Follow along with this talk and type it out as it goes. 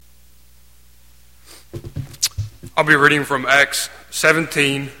I'll be reading from Acts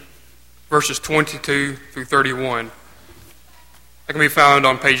 17, verses 22 through 31. That can be found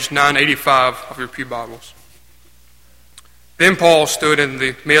on page 985 of your pew Bibles. Then Paul stood in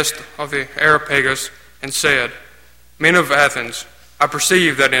the midst of the Areopagus and said, "Men of Athens, I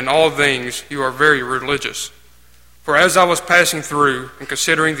perceive that in all things you are very religious. For as I was passing through and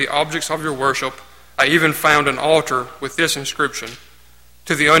considering the objects of your worship, I even found an altar with this inscription,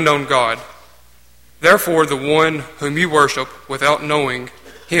 'To the unknown God.' Therefore the one whom you worship without knowing,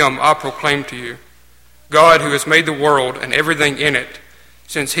 him I proclaim to you, God who has made the world and everything in it,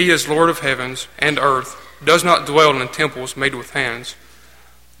 since he is Lord of heavens and earth, does not dwell in temples made with hands,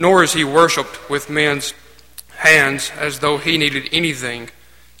 nor is he worshipped with men's hands as though he needed anything,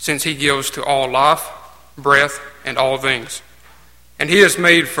 since he gives to all life, breath, and all things. And he has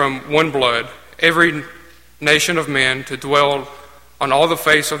made from one blood every nation of men to dwell on all the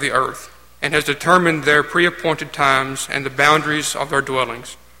face of the earth, and has determined their pre-appointed times and the boundaries of their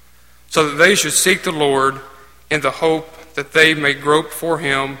dwellings, so that they should seek the Lord in the hope that they may grope for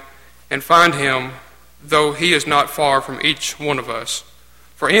him and find him, though he is not far from each one of us.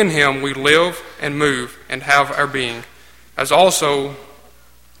 For in him we live and move and have our being, as also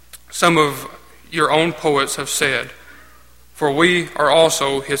some of your own poets have said, for we are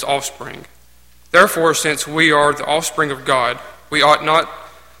also his offspring. Therefore, since we are the offspring of God, we ought not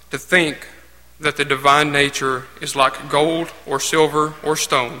to think that the divine nature is like gold or silver or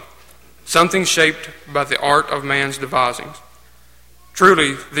stone, something shaped by the art of man's devising.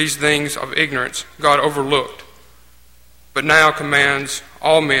 Truly, these things of ignorance God overlooked, but now commands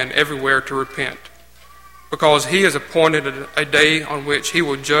all men everywhere to repent, because he has appointed a day on which he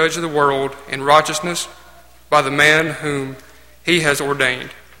will judge the world in righteousness by the man whom he has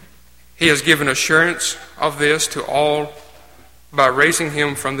ordained. He has given assurance of this to all by raising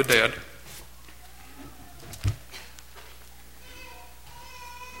him from the dead."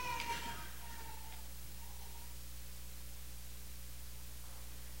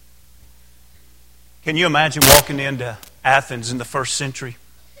 Can you imagine walking into Athens in the first century?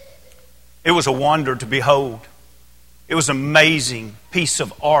 It was a wonder to behold. It was an amazing piece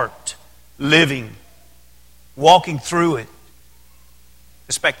of art, living, walking through it.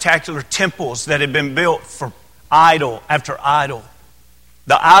 The spectacular temples that had been built for idol after idol.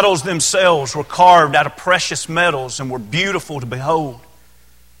 The idols themselves were carved out of precious metals and were beautiful to behold.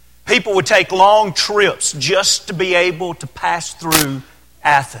 People would take long trips just to be able to pass through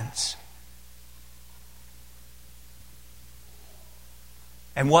Athens.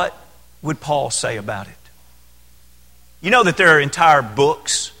 And what would Paul say about it? You know that there are entire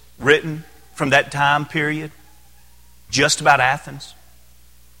books written from that time period just about Athens?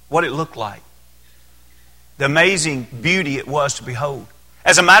 What it looked like. The amazing beauty it was to behold.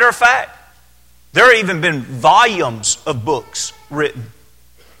 As a matter of fact, there have even been volumes of books written.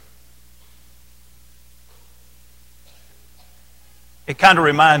 It kind of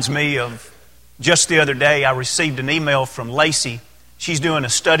reminds me of just the other day I received an email from Lacey. She's doing a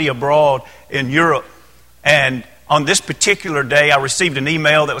study abroad in Europe. And on this particular day, I received an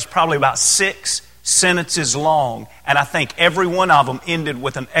email that was probably about 6 sentences long. And I think every one of them ended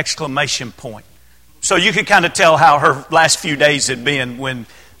with an exclamation point. So you could kind of tell how her last few days had been when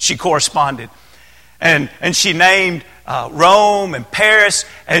she corresponded. And she named Rome and Paris.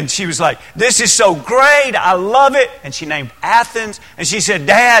 And she was like, "This is so great. I love it." And she named Athens. And she said,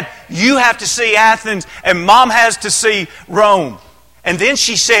 "Dad, you have to see Athens. And Mom has to see Rome." And then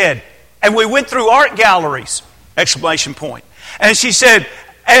she said, "And we went through art galleries!" Exclamation point. And she said,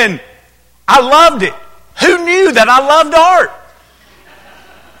 "And I loved it. Who knew that I loved art?"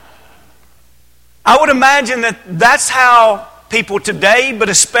 I would imagine that that's how people today, but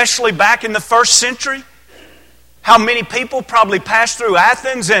especially back in the first century, how many people probably passed through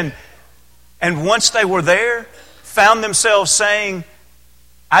Athens and once they were there, found themselves saying,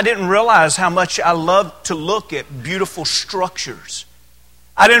 "I didn't realize how much I loved to look at beautiful structures.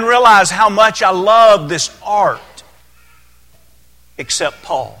 I didn't realize how much I loved this art." Except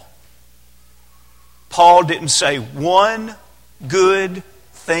Paul. Paul didn't say one good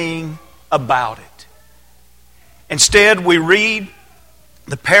thing about it. Instead, we read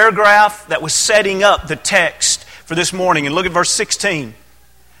the paragraph that was setting up the text for this morning. And look at verse 16.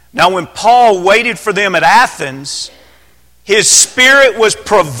 "Now when Paul waited for them at Athens, his spirit was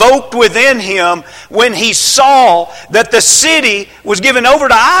provoked within him when he saw that the city was given over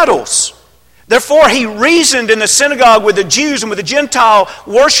to idols. Therefore he reasoned in the synagogue with the Jews and with the Gentile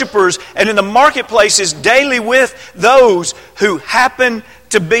worshippers and in the marketplaces daily with those who happened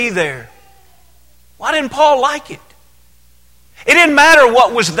to be there." Why didn't Paul like it? It didn't matter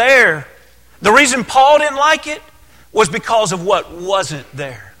what was there. The reason Paul didn't like it was because of what wasn't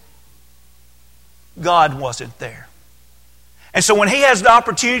there. God wasn't there. And so when he has the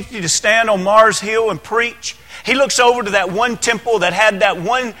opportunity to stand on Mars Hill and preach, he looks over to that one temple that had that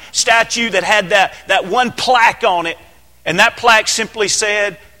one statue that had that one plaque on it. And that plaque simply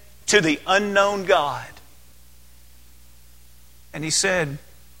said, "To the unknown God." And he said,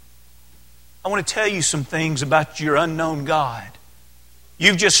 "I want to tell you some things about your unknown God.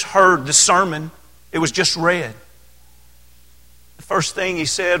 You've just heard the sermon. It was just read. The first thing he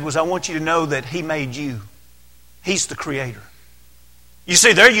said was, I want you to know that He made you. He's the Creator. You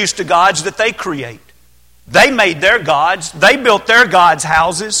see, they're used to gods that they create. They made their gods. They built their gods'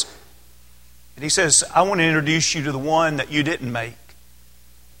 houses. And he says, I want to introduce you to the one that you didn't make.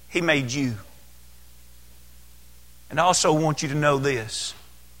 He made you. And I also want you to know this.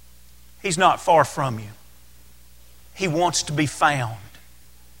 He's not far from you. He wants to be found.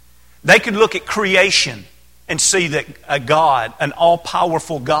 They could look at creation and see that a God, an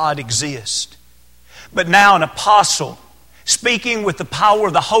all-powerful God, exists. But now an apostle, speaking with the power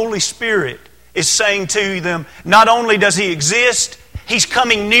of the Holy Spirit, is saying to them, not only does He exist, He's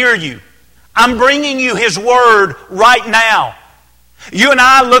coming near you. I'm bringing you His Word right now. You and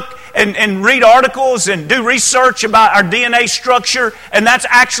I look and read articles and do research about our DNA structure, and that's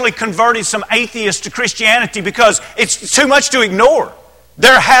actually converting some atheists to Christianity because it's too much to ignore.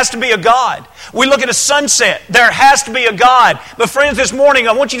 There has to be a God. We look at a sunset. There has to be a God. But friends, this morning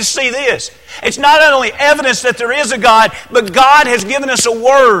I want you to see this. It's not only evidence that there is a God, but God has given us a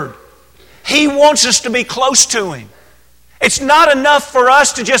Word. He wants us to be close to Him. It's not enough for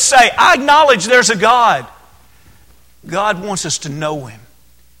us to just say, I acknowledge there's a God. God wants us to know Him.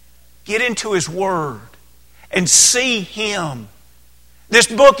 Get into His Word and see Him. This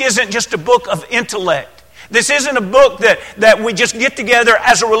book isn't just a book of intellect. This isn't a book that we just get together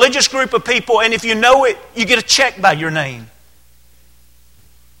as a religious group of people, and if you know it, you get a check by your name.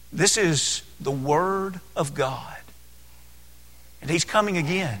 This is the Word of God. And He's coming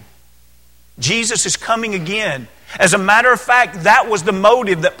again. Jesus is coming again. As a matter of fact, that was the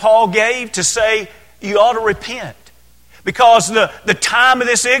motive that Paul gave to say, you ought to repent. Because the time of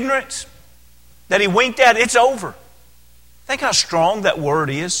this ignorance that he winked at, it's over. Think how strong that word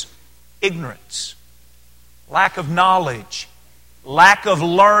is. Ignorance. Lack of knowledge. Lack of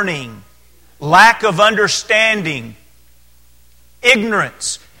learning. Lack of understanding.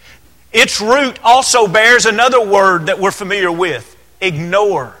 Ignorance. Its root also bears another word that we're familiar with.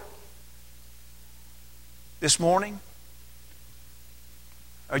 Ignore. This morning,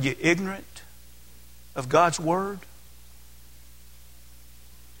 are you ignorant of God's Word?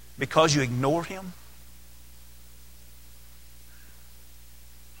 Because you ignore Him?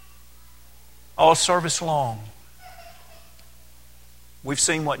 All service long, we've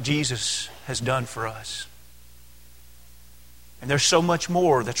seen what Jesus has done for us. And there's so much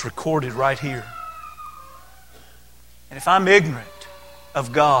more that's recorded right here. And if I'm ignorant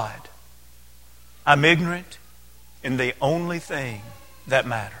of God, I'm ignorant in the only thing that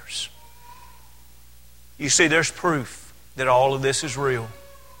matters. You see, there's proof that all of this is real.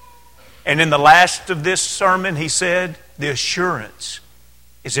 And in the last of this sermon, he said, the assurance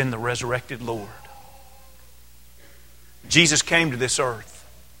is in the resurrected Lord. Jesus came to this earth.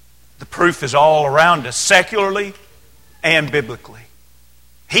 The proof is all around us, secularly and biblically.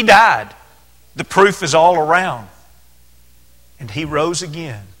 He died. The proof is all around. And He rose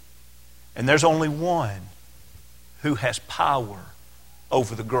again. And there's only one who has power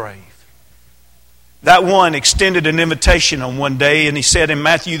over the grave. That one extended an invitation on one day, and he said in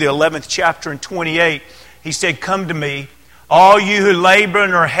Matthew the 11th chapter and 28, he said, come to me, all you who labor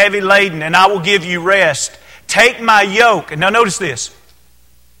and are heavy laden, and I will give you rest. Take my yoke. And now notice this.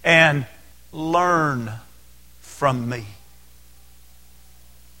 And learn from me.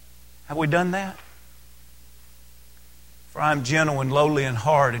 Have we done that? For I am gentle and lowly in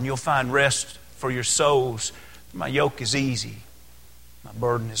heart, and you'll find rest for your souls. My yoke is easy. My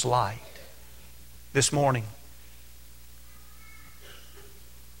burden is light. This morning,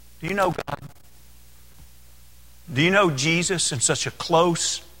 do you know God? Do you know Jesus in such a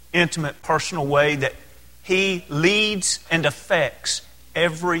close, intimate, personal way that He leads and affects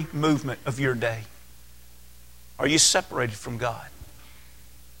every movement of your day? Are you separated from God?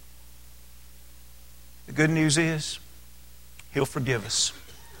 The good news is, He'll forgive us.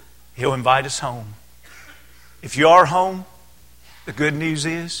 He'll invite us home. If you are home, the good news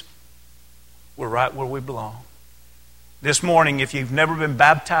is we're right where we belong. This morning, if you've never been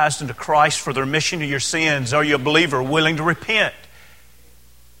baptized into Christ for the remission of your sins, are you a believer willing to repent?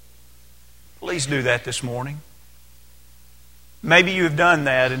 Please do that this morning. Maybe you have done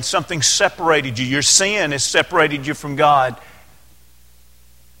that and something separated you. Your sin has separated you from God.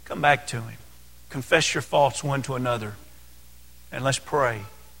 Come back to Him. Confess your faults one to another. And let's pray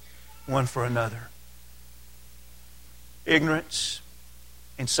one for another. Ignorance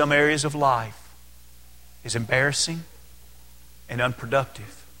in some areas of life is embarrassing and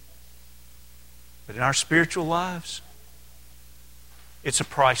unproductive. But in our spiritual lives, it's a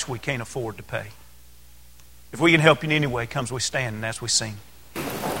price we can't afford to pay. If we can help you in any way, come as we stand and as we sing.